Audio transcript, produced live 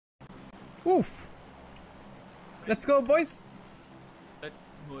Oof. Let's go, boys. Let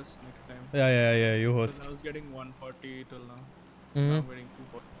host next time. Yeah. You host. I was getting 140 till now. Mm-hmm. Now I'm getting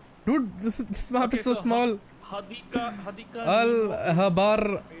 240. Dude, this map is so small. Hadika.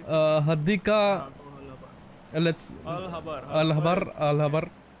 Al-Habar. Hadika. Let's. Al-Habar.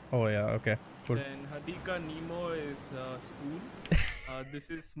 Oh yeah. Okay. Cool. Then Hadika Nemo is school. This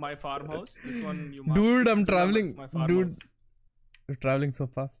is my farmhouse. This one you. Dude, I'm traveling. Dude, you're traveling so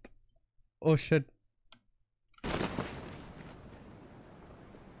fast. Oh shit.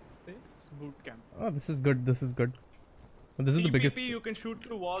 It's boot camp. Oh, this is good. This is the biggest. You can shoot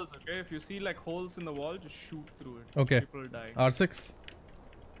through walls, okay? If you see like holes in the wall, just shoot through it. Okay. People die. R6.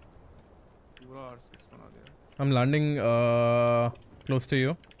 R6 I'm landing close to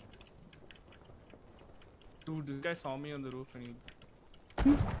you. Dude, this guy saw me on the roof and he...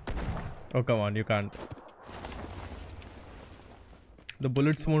 Oh, come on, you can't. The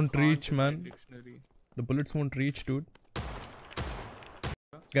bullets won't reach, man. The bullets won't reach, dude.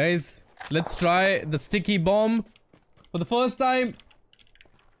 Guys, let's try the sticky bomb for the first time.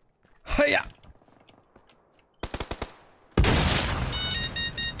 Hiya!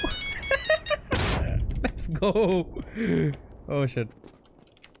 Let's go. Oh shit.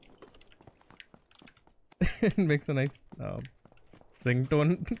 It makes a nice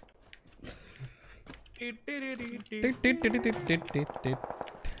ringtone.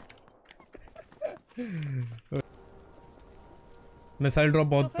 Missile drop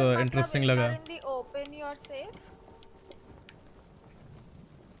बहुत interesting लगा. In the open, you are safe.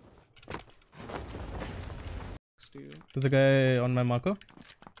 There's a guy on my marker.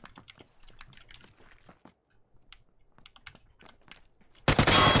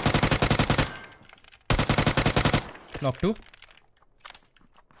 Knock 2.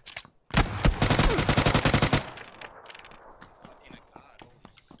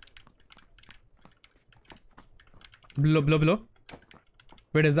 Below.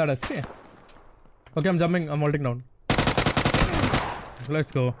 Wait, is that SK? Okay, I'm jumping. I'm holding down.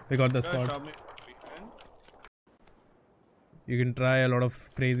 Let's go. We got the squad. You can try a lot of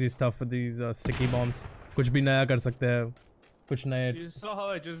crazy stuff with these sticky bombs. कुछ भी नया कर सकते हैं. कुछ नए. You saw how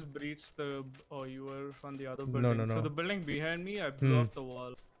I just breached the... Oh, you were on the other building. No. So the building behind me, I blew up the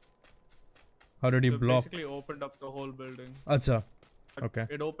wall. How did you block? Basically opened up the whole building. Acha. Okay.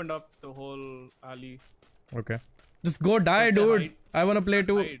 It opened up the whole alley. Okay. Just go die, dude. I wanna play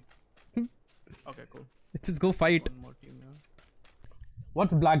too. Okay, cool. Let's just go fight. One more team, yeah.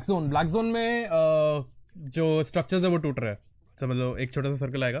 What's black zone? Black zone में जो structures है वो टूट रहा है. समझ लो एक छोटा सा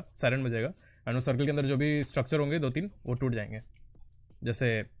सर्कल आएगा, साइलेंट बजेगा, एंड उस सर्कल के अंदर जो भी स्ट्रक्चर होंगे 2-3 वो टूट जाएंगे.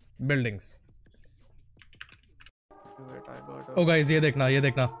 जैसे बिल्डिंग्स. ओ गाइस ये देखना.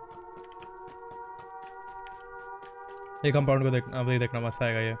 ये कंपाउंड को देखना. अब ये देखना मस्त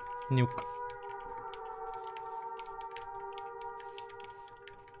आएगा ये न्यूक.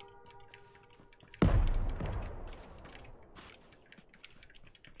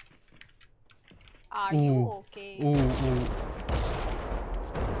 Are you okay? Ooh.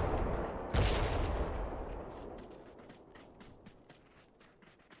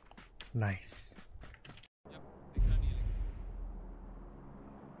 Nice.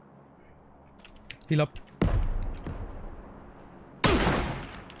 Heal up.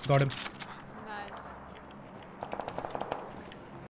 Got him.